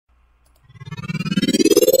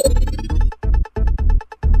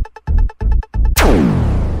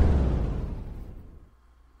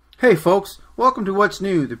Hey folks, welcome to What's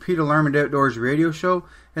New, the Peter Larmond Outdoors radio show,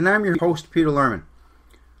 and I'm your host, Peter Larmond.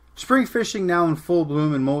 Spring fishing now in full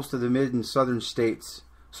bloom in most of the mid and southern states,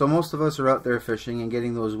 so most of us are out there fishing and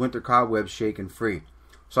getting those winter cobwebs shaken free.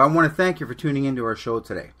 So I want to thank you for tuning into our show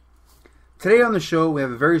today. Today on the show we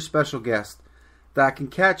have a very special guest that can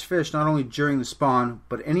catch fish not only during the spawn,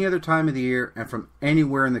 but any other time of the year and from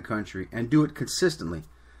anywhere in the country, and do it consistently.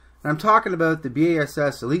 And I'm talking about the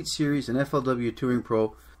BASS Elite Series and FLW Touring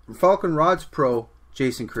Pro Falcon Rods Pro,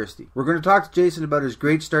 Jason Christie. We're going to talk to Jason about his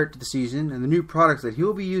great start to the season and the new products that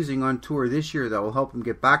he'll be using on tour this year that will help him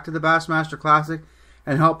get back to the Bassmaster Classic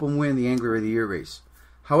and help him win the Angler of the Year race.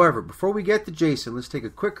 However, before we get to Jason, let's take a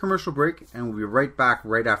quick commercial break and we'll be right back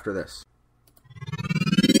right after this.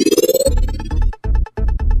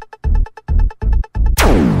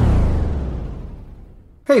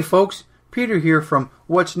 Hey folks, Peter here from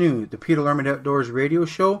What's New, the Peter Larmond Outdoors radio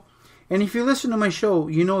show. And if you listen to my show,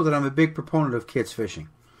 you know that I'm a big proponent of kids fishing.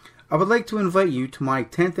 I would like to invite you to my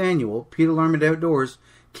 10th annual Peter Larmond Outdoors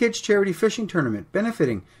Kids Charity Fishing Tournament,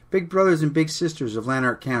 benefiting Big Brothers and Big Sisters of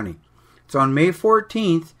Lanark County. It's on May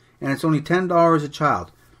 14th, and it's only $10 a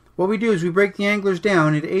child. What we do is we break the anglers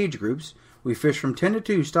down into age groups. We fish from 10 to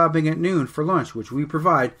 2, stopping at noon for lunch, which we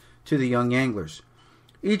provide to the young anglers.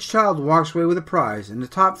 Each child walks away with a prize, and the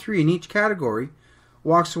top 3 in each category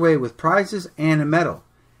walks away with prizes and a medal.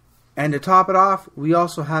 And to top it off, we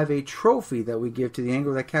also have a trophy that we give to the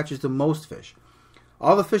angler that catches the most fish.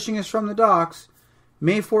 All the fishing is from the docks.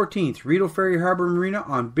 May 14th, Rideau Ferry Harbor Marina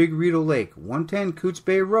on Big Rideau Lake, 110 Coots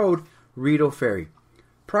Bay Road, Rideau Ferry.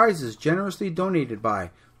 Prizes generously donated by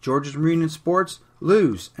George's Marine and Sports,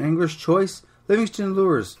 Lou's, Angler's Choice, Livingston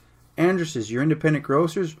Lures, Andrus's, Your Independent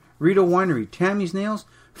Grocers, Rideau Winery, Tammy's Nails,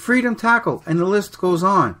 Freedom Tackle, and the list goes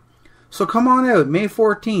on. So come on out, May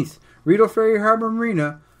 14th, Rideau Ferry Harbor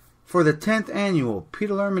Marina, for the 10th annual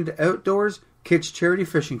Peter Larmond Outdoors Kids Charity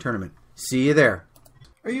Fishing Tournament. See you there.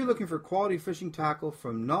 Are you looking for quality fishing tackle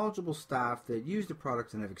from knowledgeable staff that use the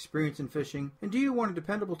products and have experience in fishing? And do you want a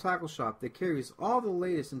dependable tackle shop that carries all the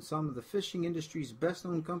latest in some of the fishing industry's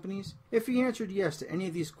best-known companies? If you answered yes to any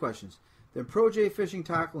of these questions, then Pro J Fishing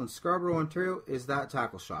Tackle in Scarborough, Ontario is that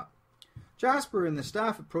tackle shop. Jasper and the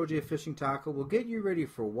staff at Pro J Fishing Tackle will get you ready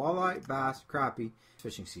for walleye, bass, crappie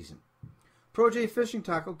fishing season. Pro J Fishing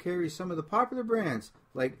Tackle carries some of the popular brands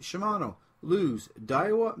like Shimano, Lou's,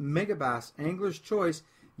 Daiwa, Megabass, Angler's Choice,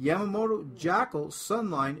 Yamamoto, Jackal,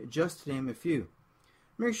 Sunline, just to name a few.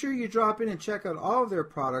 Make sure you drop in and check out all of their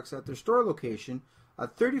products at their store location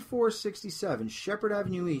at 3467 Shepherd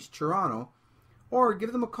Avenue East, Toronto, or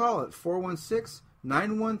give them a call at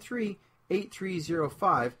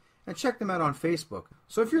 416-913-8305 and check them out on Facebook.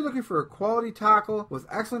 So if you're looking for a quality tackle with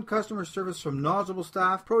excellent customer service from knowledgeable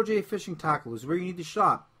staff, Pro J Fishing Tackle is where you need to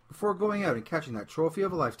shop before going out and catching that trophy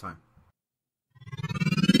of a lifetime.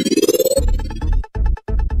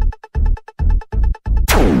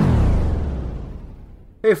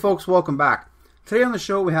 Hey folks, welcome back. Today on the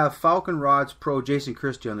show we have Falcon Rods Pro Jason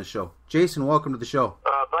Christie on the show. Jason, welcome to the show.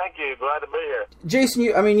 Thank you. Glad to be here. Jason,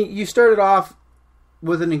 you started off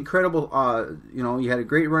with an incredible, you had a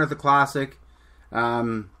great run at the Classic. I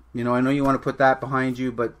know you want to put that behind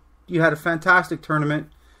you, but you had a fantastic tournament.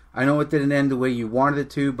 I know it didn't end the way you wanted it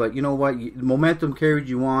to, but you know what? Momentum carried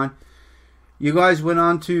you on. You guys went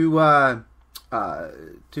on to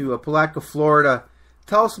Palatka, Florida.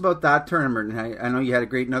 Tell us about that tournament. I know you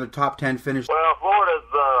had another top 10 finish. Well,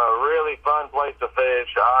 Florida's a really fun place to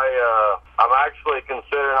fish. I'm actually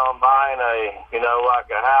considering on buying a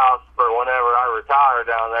house for whenever I retire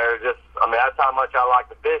down there. That's how much I like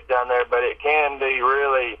to fish down there, but it can be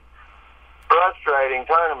really frustrating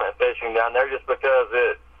tournament fishing down there just because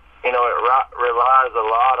it relies a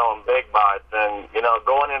lot on big bites. And,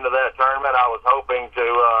 going into that tournament, I was hoping to,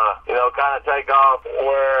 kind of take off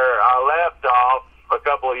where I left off a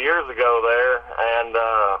couple of years ago there, and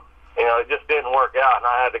it just didn't work out, and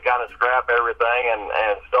I had to kind of scrap everything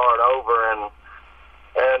and start over. And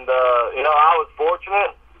I was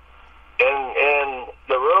fortunate. And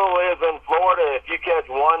the rule is in Florida, if you catch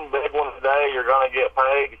one big one today, you're going to get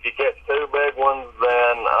paid. If you catch 2 big ones,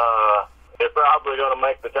 then you're probably going to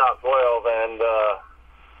make the top 12.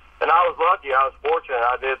 And I was lucky. I was fortunate.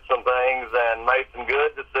 I did some things and made some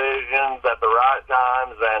good decisions at the right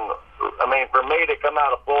times. And for me to come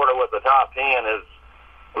out of Florida with the top 10 is,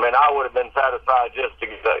 I would have been satisfied just to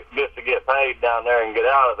get paid down there and get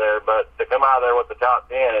out of there. But to come out of there with the top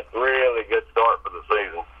 10, it's a really good start for the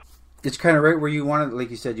season. It's kind of right where you wanted, like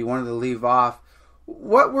you said, you wanted to leave off.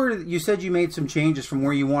 You said you made some changes from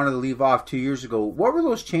where you wanted to leave off 2 years ago. What were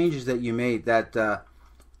those changes that you made?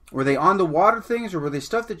 Were they on the water things, or were they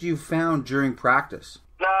stuff that you found during practice?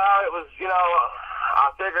 No,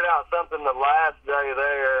 figured out something the last day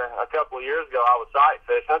there a couple of years ago. I was sight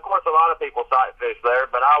fishing. Of course, a lot of people sight fish there,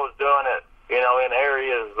 but I was doing it, in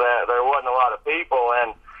areas that there wasn't a lot of people,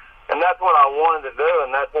 and that's what I wanted to do,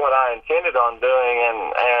 and that's what I intended on doing,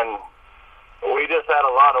 and we just had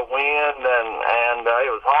a lot of wind, and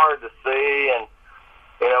it was hard to see, and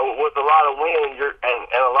with a lot of wind,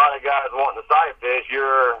 and a lot of guys wanting to sight fish,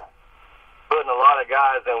 you're putting a lot of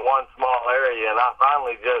guys in one small area, and I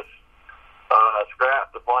finally just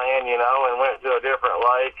scrapped the plan, and went to a different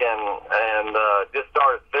lake and just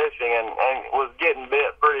started fishing and was getting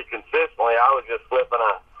bit pretty consistently. I was just flipping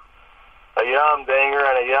a young dinger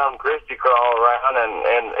and a young Christie crawl around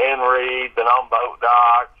and in reeds and on boat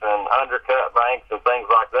docks and undercut banks and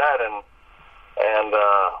things like that. And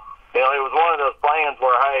it was one of those plans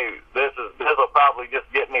where, hey, this will probably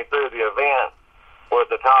just get me through the event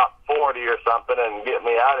with the top 40 or something and get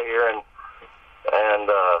me out of here. And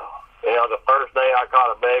the first day I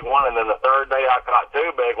caught a big one, and then the third day I caught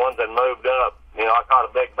two big ones and moved up. I caught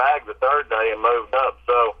a big bag the third day and moved up.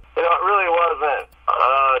 So, it really wasn't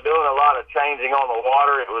doing a lot of changing on the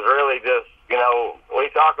water. It was really just, we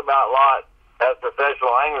talk about a lot as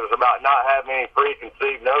professional anglers about not having any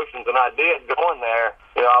preconceived notions, and I did going there.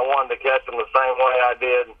 I wanted to catch them the same way I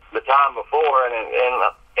did the time before, and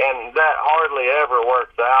that hardly ever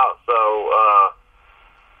works out. So,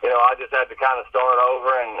 I just had to kind of start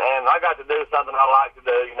over, and I got to do something I like to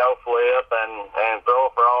do, flip and throw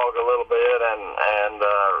a frog a little bit and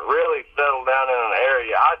really settle down in an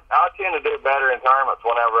area. I tend to do better in tournaments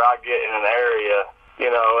whenever I get in an area,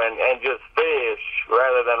 and just fish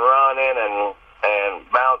rather than running and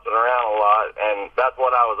bouncing around a lot. And that's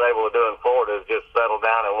what I was able to do in Florida, is just settle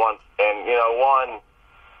down in one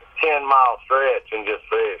 10-mile stretch and just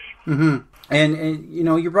fish. Mm-hmm. And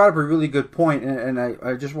you brought up a really good point, and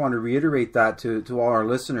I just want to reiterate that to all our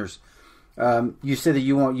listeners. You said that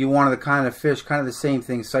you wanted to kind of fish, kind of the same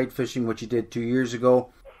thing, sight fishing, what you did 2 years ago.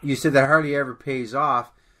 You said that hardly ever pays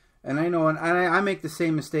off, and I know, and I make the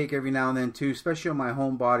same mistake every now and then too, especially on my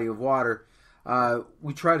home body of water.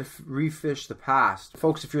 We try to refish the past.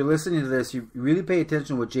 Folks, if you're listening to this, you really pay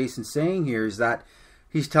attention to what Jason's saying here, is that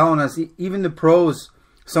he's telling us even the pros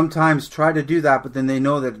sometimes try to do that, but then they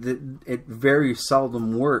know that it very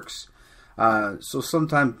seldom works. So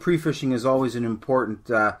sometimes pre-fishing is always an important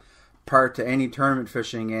part to any tournament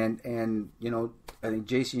fishing, and I think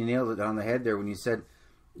Jason, you nailed it on the head there when you said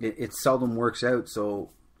it seldom works out.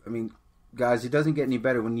 So guys, it doesn't get any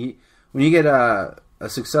better when you get a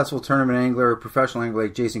successful tournament angler or professional angler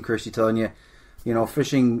like Jason Christie telling you,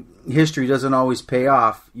 fishing history doesn't always pay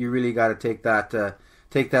off. You really got to take that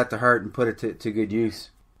to heart and put it to good use.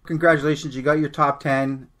 Congratulations, you got your top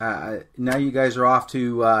 10. Now you guys are off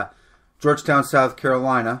to Georgetown, South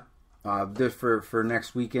Carolina, for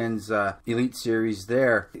next weekend's Elite Series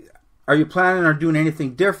there. Are you planning on doing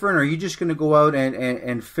anything different, or are you just going to go out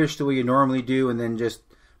and fish the way you normally do and then just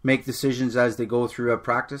make decisions as they go through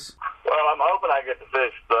practice? Well, I'm hoping I get to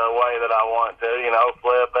fish the way that I want to,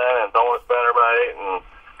 flipping and throwing spinnerbait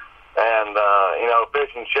and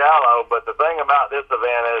fishing shallow. But the thing about this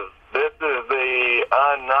event is this is the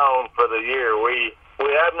unknown for the year. We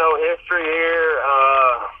have no history here.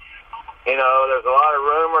 There's a lot of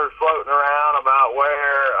rumors floating around about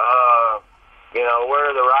where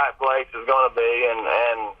the right place is going to be, and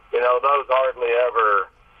those hardly ever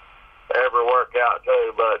work out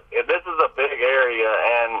too. But this is a big area,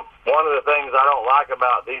 and one of the things I don't like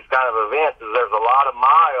about these kind of events is there's a lot of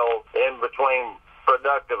miles in between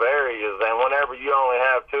productive areas, and whenever you only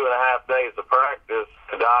have 2.5 days of practice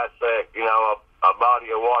to dissect, a body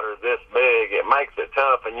of water this big, it makes it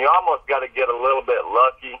tough, and you almost got to get a little bit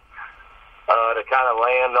lucky to kind of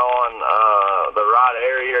land on the right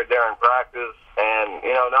area during practice, and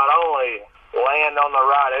not only land on the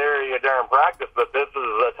right area during practice, but this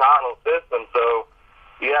is a tidal system, so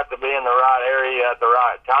you have to be in the right area at the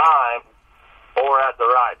right time or at the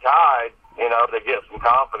right tide, to get some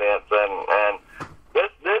confidence. And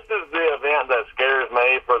this is the event that scares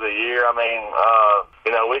me for the year.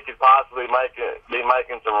 We could possibly be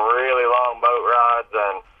making some really long boat rides,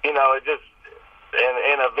 and it just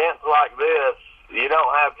in events like this, you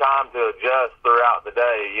don't have time to adjust throughout the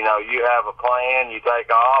day. You have a plan, you take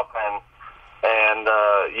off, and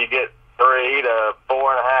you get 3 to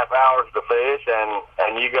 4.5 hours to fish,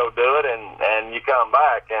 and you go do it, and you come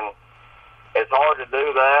back, and it's hard to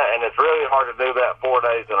do that, and it's really hard to do that 4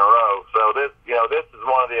 days in a row. So this is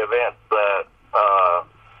one of the events that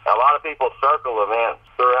a lot of people circle events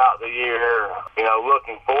throughout the year,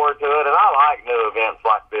 looking forward to it, and I like new events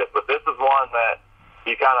like this, but this is one that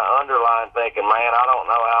you kind of underline thinking, man, I don't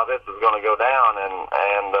know how this is going to go down,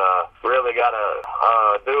 and really got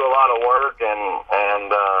to do a lot of work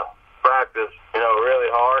and practice, really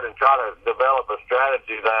hard and try to develop a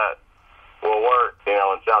strategy that will work, in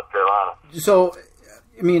South Carolina. So,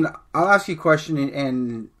 I mean, I'll ask you a question,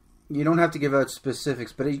 and you don't have to give out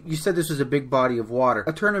specifics, but you said this was a big body of water.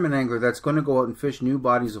 A tournament angler that's going to go out and fish new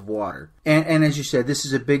bodies of water. And as you said, this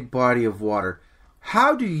is a big body of water.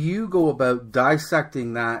 How do you go about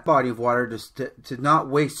dissecting that body of water to not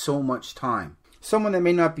waste so much time? Someone that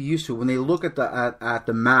may not be used to, when they look at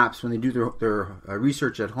the maps, when they do their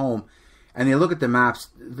research at home, and they look at the maps,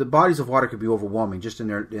 the bodies of water could be overwhelming just in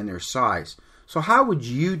their size. So how would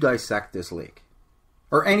you dissect this lake?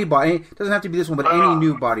 Or anybody, it doesn't have to be this one, but any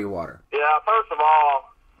new body of water. Yeah, first of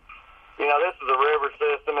all, this is a river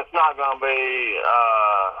system. It's not going to be,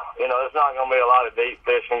 there's not going to be a lot of deep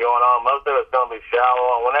fishing going on. Most of it's going to be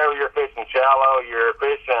shallow. And whenever you're fishing shallow, you're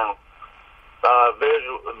fishing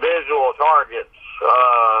visual targets.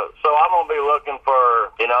 So I'm going to be looking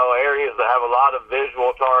for, areas that have a lot of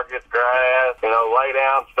visual targets, grass, lay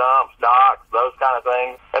down stumps, docks, those kind of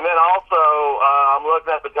things. And then also, I'm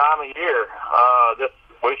looking at the time of year.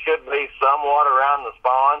 We should be somewhat around the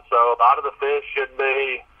spawn, so a lot of the fish should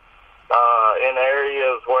be in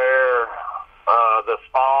areas where the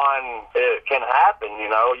spawn can happen.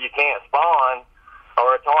 You can't spawn,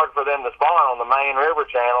 or it's hard for them to spawn on the main river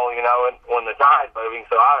channel, when the tide's moving.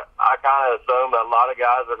 So I kind of assume that a lot of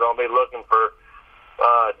guys are going to be looking for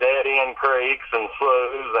dead-end creeks and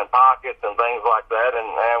sloughs and pockets and things like that. And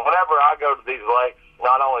whenever I go to these lakes,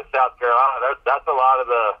 not only South Carolina, that's a lot of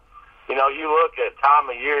the, you look at time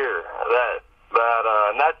of year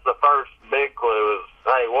and that's the first big clue is,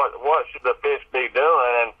 hey, what should the fish be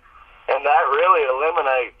doing? And that really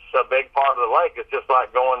eliminates a big part of the lake. It's just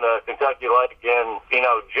like going to Kentucky Lake in,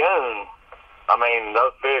 June. I mean,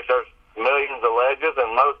 those fish, there's millions of ledges,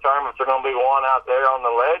 and most tournaments are going to be one out there on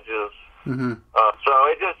the ledges. Mm-hmm. So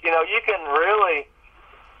it just, you can really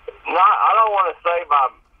I don't want to say by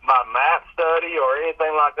map study or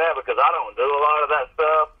anything like that, because I don't do a lot of that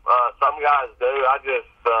stuff. Some guys do.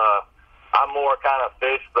 I'm more kind of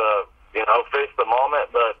fish the moment,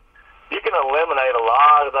 but you can eliminate a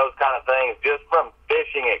lot of those kind of things just from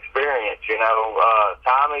fishing experience,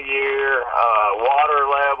 time of year, water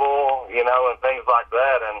level, and things like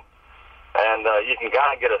that. And you can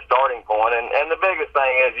kind of get a starting point. And the biggest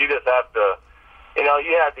thing is you just have to,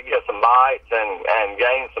 you have to get some bites and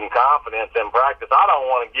gain some confidence in practice. I don't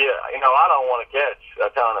want to catch a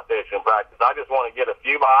ton of fish in practice. I just want to get a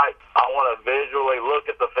few bites. I want to visually look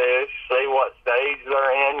at the fish, see what stage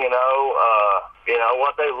they're in,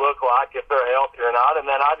 what they look like, if they're healthy or not. And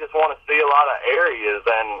then I just want to see a lot of areas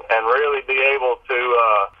and really be able to,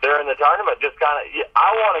 during the tournament, just kind of, I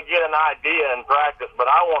want to get an idea in practice, but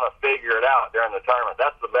I want to figure it out during the tournament.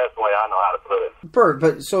 That's the best way I know how to put it. Bert,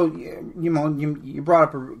 but so, you brought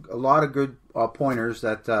up a lot of good pointers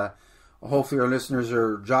that hopefully our listeners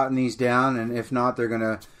are jotting these down, and if not, they're going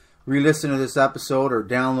to re-listen to this episode or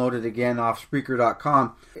download it again off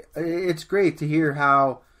Spreaker.com. It's great to hear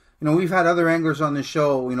how, we've had other anglers on the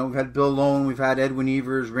show. We've had Bill Lone, we've had Edwin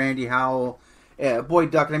Evers, Randy Howell,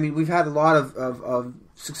 Boyd Duck. I mean, we've had a lot of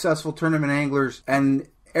successful tournament anglers, and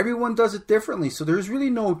everyone does it differently. So there's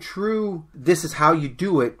really no true, this is how you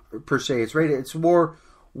do it, per se. It's more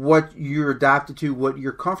what you're adapted to, what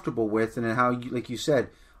you're comfortable with, and how, like you said,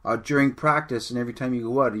 during practice and every time you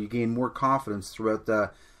go out, you gain more confidence throughout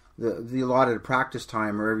the allotted practice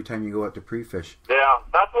time or every time you go out to pre-fish. Yeah,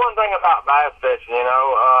 that's one thing about bass fishing,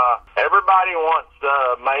 everybody wants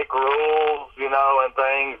to make rules, and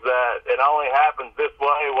things that it only happens this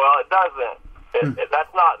way. Well, it doesn't.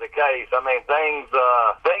 That's not the case. I mean, things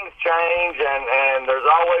change, and there's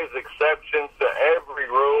always exceptions to every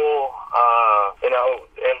rule,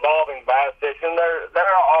 involving bass fishing. There's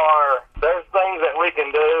things that we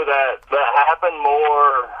can do that happen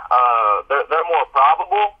more, they're more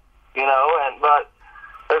probable, but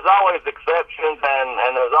there's always exceptions,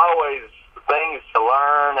 and there's always things to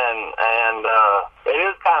learn, and it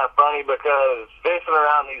is kind of funny because fishing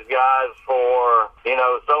around these guys for,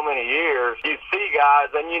 so many years, you see guys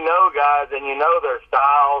and you know their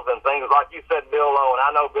styles and things. Like you said, Bill Owen,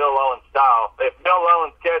 I know Bill Owen's style. If Bill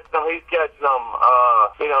Owen's catching them, he's catching them,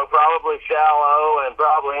 probably shallow and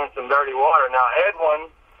probably in some dirty water. Now, Edwin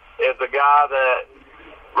is a guy that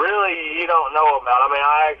really you don't know about. I mean,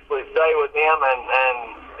 I actually stay with him,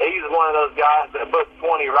 and he's one of those guys that puts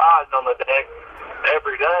 20 rods on the deck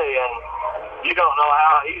every day, and you don't know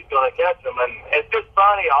how he's going to catch them. And it's just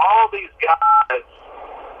funny, all these guys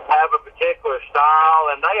have a particular style,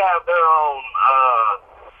 and they have their own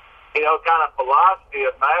kind of philosophy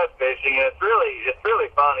of bass fishing, and it's really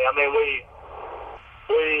funny. I mean, we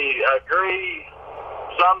agree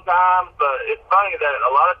sometimes, but it's funny that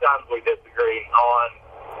a lot of times we disagree on,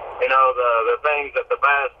 the things that the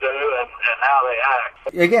bass do and how they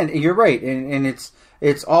act. Again, you're right, and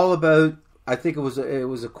it's all about. I think it was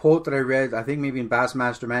a quote that I read. I think maybe in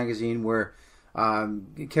Bassmaster magazine where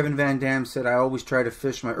Kevin Van Dam said, "I always try to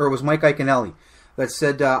fish my," or it was Mike Iaconelli that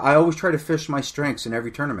said, "I always try to fish my strengths in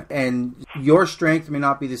every tournament." And your strength may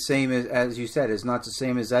not be the same as you said, is not the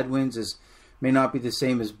same as Edwin's, may not be the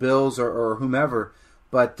same as Bill's or whomever.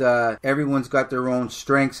 But everyone's got their own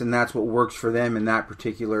strengths, and that's what works for them in that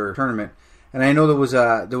particular tournament. And I know there was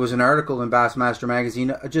an article in Bassmaster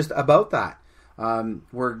magazine just about that,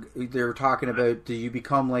 where they were talking about, do you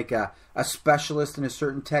become like a specialist in a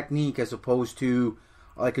certain technique as opposed to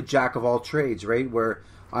like a jack of all trades, right? Where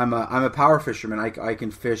I'm a power fisherman, I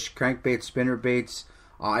can fish crankbaits, spinner baits,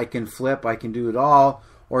 I can flip, I can do it all.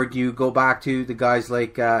 Or do you go back to the guys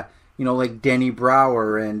like like Denny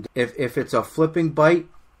Brower, and if it's a flipping bite,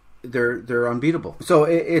 they're unbeatable. So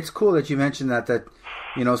it's cool that you mentioned that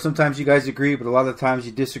sometimes you guys agree, but a lot of the times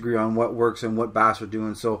you disagree on what works and what bass are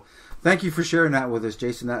doing. So thank you for sharing that with us,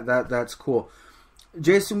 Jason. That's cool.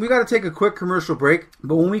 Jason, we got to take a quick commercial break,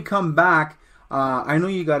 but when we come back, I know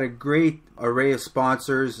you got a great array of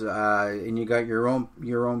sponsors, and you got your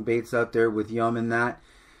own baits out there with Yum and that.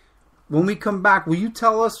 When we come back, will you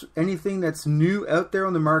tell us anything that's new out there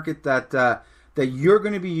on the market that you're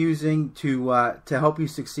going to be using to help you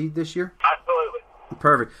succeed this year? Absolutely.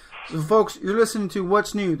 Perfect. So, folks, you're listening to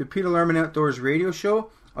What's New, the Peter Larman Outdoors radio show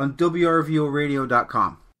on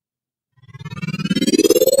WRVOradio.com.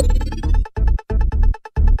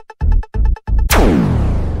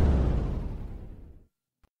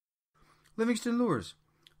 Livingston Lures.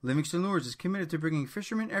 Livingston Lures is committed to bringing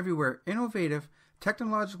fishermen everywhere innovative,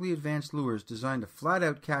 technologically advanced lures designed to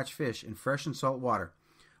flat-out catch fish in fresh and salt water.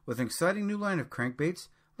 With an exciting new line of crankbaits,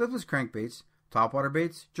 lipless crankbaits, topwater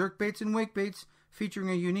baits, jerk baits, and wake baits, featuring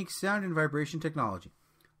a unique sound and vibration technology.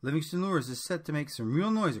 Livingston Lures is set to make some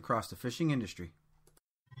real noise across the fishing industry.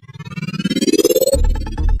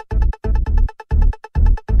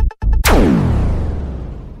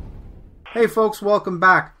 Hey folks, welcome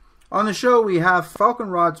back. On the show we have Falcon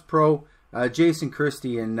Rods Pro, Jason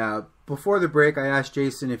Christie, and before the break, I asked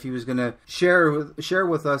Jason if he was going to share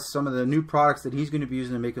with us some of the new products that he's going to be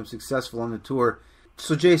using to make him successful on the tour.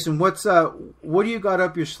 So, Jason, what do you got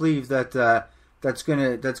up your sleeve that's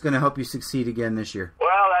going to help you succeed again this year?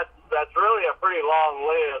 Well, that's really a pretty long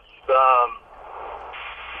list.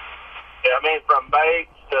 From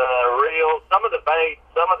baits to reels, some of the baits,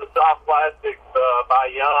 some of the soft plastics by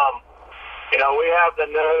Yum. We have the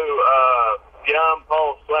new Yum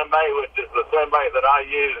Pole Slim Bait, which is the slim bait that I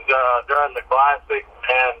used during the Classic,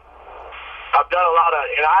 and I've done a lot of,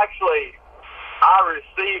 and I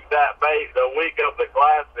received that bait the week of the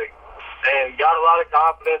Classic and got a lot of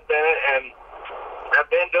confidence in it, and I've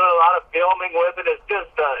been doing a lot of filming with it. It's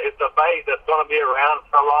just it's a bait that's going to be around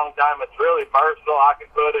for a long time. It's really versatile. I can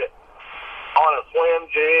put it on a swim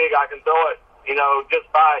jig. I can throw it, just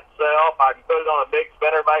by itself. I can put it on a big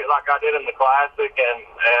spinner bait like I did in the Classic, and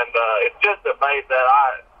it's just a bait that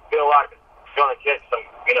I feel like it's going to catch some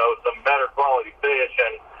better quality fish.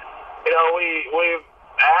 And we've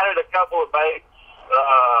added a couple of baits.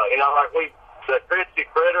 The Christie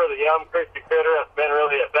Critter, the Yum Christie Critter, has been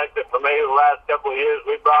really effective for me the last couple of years.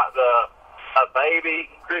 We brought a baby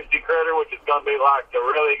Christie Critter, which is going to be like a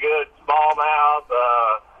really good smallmouth,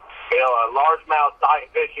 a largemouth tight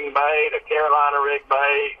fishing bait, a Carolina rig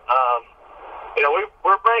bait.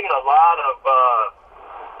 We're bringing a lot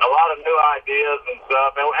of new ideas and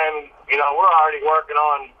stuff, and we're already working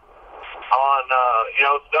on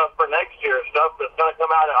stuff for next year, stuff that's going to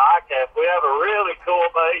come out of ICAST. We have a really cool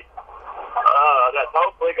bait that's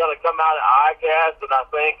hopefully going to come out of ICAST that I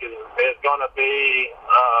think is going to be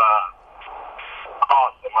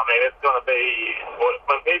awesome. I mean, it's going to be,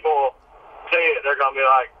 when people see it, they're going to be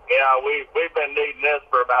like, we've been needing this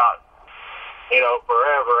for about,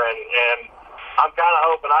 forever, and I'm kind of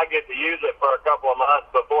hoping I get to use it for a couple of months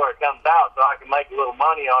before it comes out so I can make a little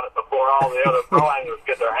money on it before all the other pro anglers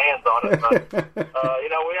get their hands on it. But,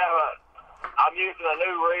 I'm using a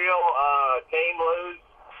new reel, Team Lose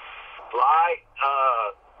Light,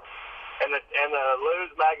 and the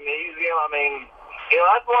Lose Magnesium. I mean,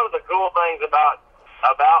 that's one of the cool things about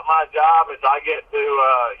my job is I get to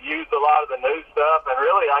use a lot of the new stuff, and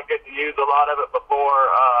really I get to use a lot of it before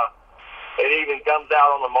it even comes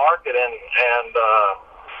out on the market, and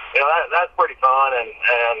that's pretty fun, and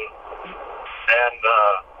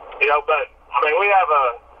but I mean we have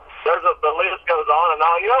the list goes on and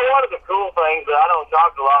on. You know, one of the cool things that I don't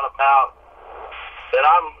talk a lot about that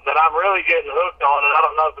I'm really getting hooked on, and I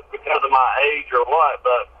don't know if it's because of my age or what,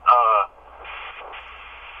 but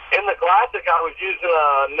in the Classic I was using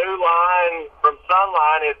a new line from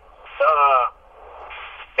Sunline.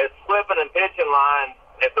 It's slipping and pitching line.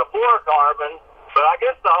 It's a fluorocarbon, but I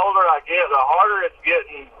guess the older I get, the harder it's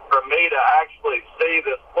getting for me to actually see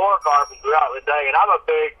this fluorocarbon throughout the day. And I'm a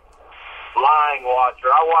big line watcher.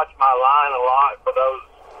 I watch my line a lot for those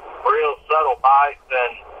real subtle bites.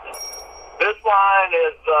 And this line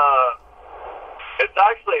is, it's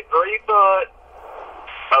actually 3 foot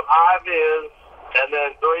of high vis and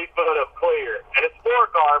then 3 foot of clear. And it's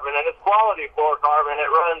fluorocarbon, and it's quality fluorocarbon.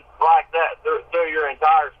 It runs like that through your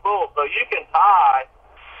entire spool. So you can tie,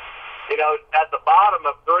 you know, at the bottom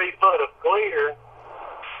of 3 foot of clear,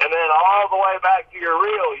 and then all the way back to your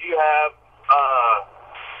reel, you have,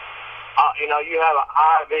 you have a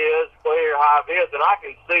high vis, clear high vis, and I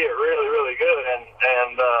can see it really, really good.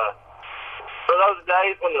 And for those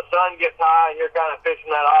days when the sun gets high and you're kind of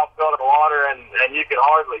fishing that off-color water and you can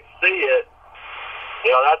hardly see it, you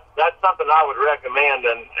know, that's something I would recommend.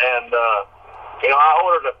 And you know, I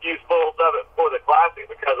ordered a few spools of it for the Classic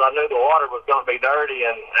because I knew the water was going to be dirty,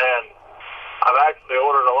 and I've actually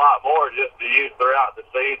ordered a lot more just to use throughout the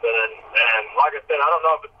season. And like I said, I don't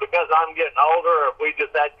know if it's because I'm getting older or if we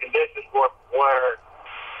just had conditions where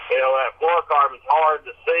you know, that fluorocarbon's hard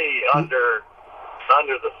to see under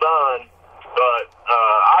the sun. But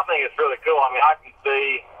I think it's really cool. I mean, I can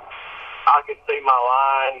see my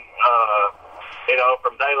line, you know,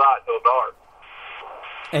 from daylight till dark.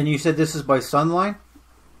 And you said this is by Sunline?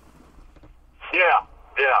 Yeah.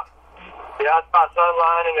 It's by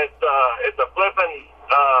Sunline, and it's a flipping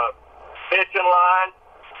pitching line,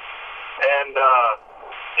 and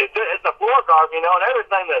it's a fluorocarbon, you know, and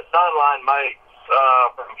everything that Sunline makes,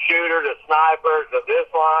 from shooter to sniper to this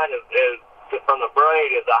line is from the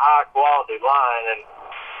braid is a high quality line,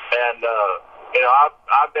 and you know,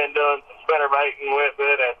 I've been doing some spinner baiting with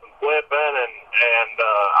it and some flipping, and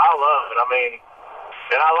I love it. I mean,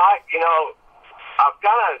 and I like, you know, I've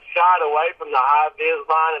kind of shied away from the high vis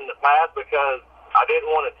line in the past because I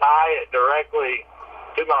didn't want to tie it directly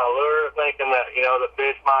to my lure, thinking that, you know, the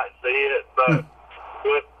fish might see it. But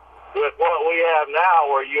with what we have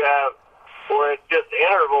now, where it's just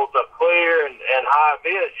intervals of clear and high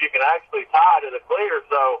vis, you can actually tie to the clear.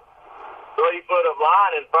 So 3 foot of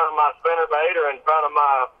line in front of my spinner bait or in front of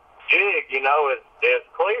my jig, you know, is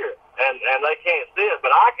clear, and they can't see it,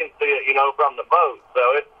 but I can see it, you know, from the boat. So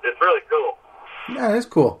it's really cool. Yeah, that's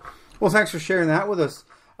cool. Well, thanks for sharing that with us.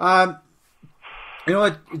 You know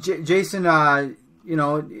what, Jason, you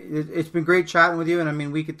know, it's been great chatting with you, and I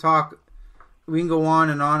mean, we can go on,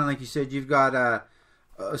 and like you said, you've got a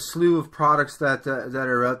slew of products that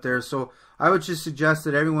are out there. So I would just suggest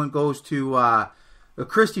that everyone goes to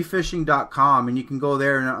ChristieFishing.com, and you can go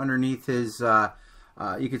there, and underneath his,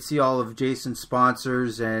 you can see all of Jason's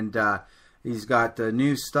sponsors, and he's got the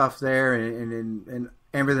new stuff there, and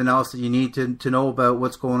everything else that you need to know about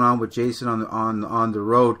what's going on with Jason on the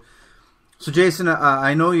road. So Jason,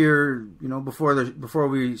 I know you're, you know, before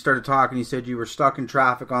we started talking, you said you were stuck in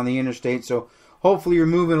traffic on the interstate. So hopefully you're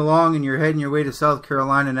moving along and you're heading your way to South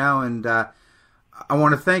Carolina now. And I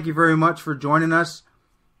want to thank you very much for joining us.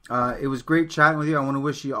 It was great chatting with you. I want to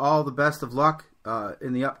wish you all the best of luck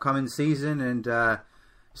in the upcoming season, and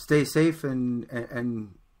stay safe. And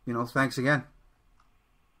you know, thanks again.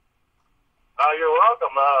 You're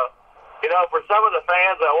welcome. You know, for some of the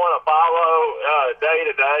fans that want to follow day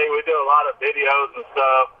to day, we do a lot of videos and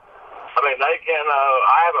stuff. I mean, they can.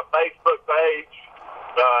 I have a Facebook page,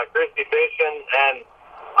 Christie Fishing, and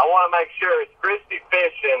I want to make sure it's Christie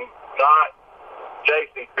Fishing, not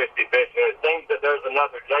Jason Christie Fishing. It seems that there's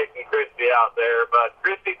another Jason Christie out there, but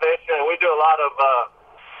Christie Fishing, we do a lot of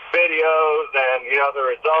videos and, you know, the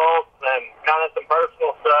results and kind of some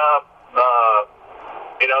personal stuff.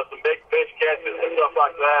 You know, some big fish catches and stuff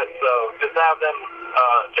like that. So just have them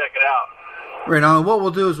check it out. Right on. What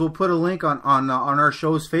we'll do is we'll put a link on our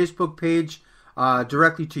show's Facebook page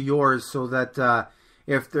directly to yours, so that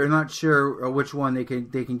if they're not sure which one, they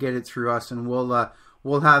can get it through us, and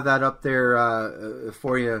we'll have that up there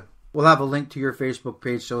for you. We'll have a link to your Facebook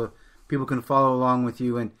page so people can follow along with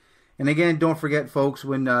you. And again, don't forget, folks,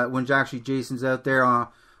 when actually Jason's out there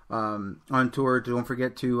on tour, don't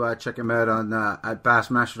forget to check him out on at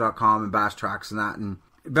bassmaster.com and Bass Tracks and that. And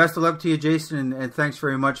best of luck to you, Jason, and thanks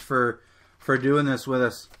very much for doing this with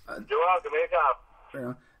us. You're welcome.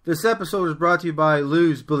 Anytime. This episode is brought to you by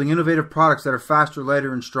Lew's, building innovative products that are faster,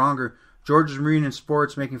 lighter, and stronger. George's Marine and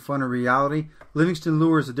Sports, making fun a reality. Livingston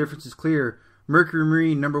Lures, the difference is clear. Mercury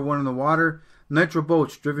Marine, #1 in the water. Nitro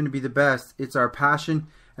Boats, driven to be the best. It's our passion.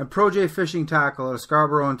 And Pro J Fishing Tackle out of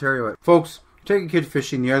Scarborough, Ontario. Folks, take a kid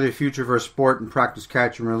fishing. The other future of our sport and practice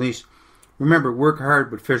catch and release. Remember, work hard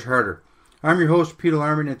but fish harder. I'm your host, Peter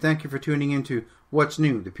Larman, and thank you for tuning in to What's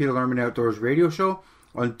New, the Peter Larman Outdoors radio show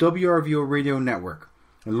on WRVO Radio Network.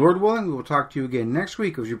 And Lord willing, we will talk to you again next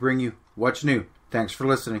week as we bring you What's New. Thanks for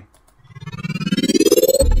listening.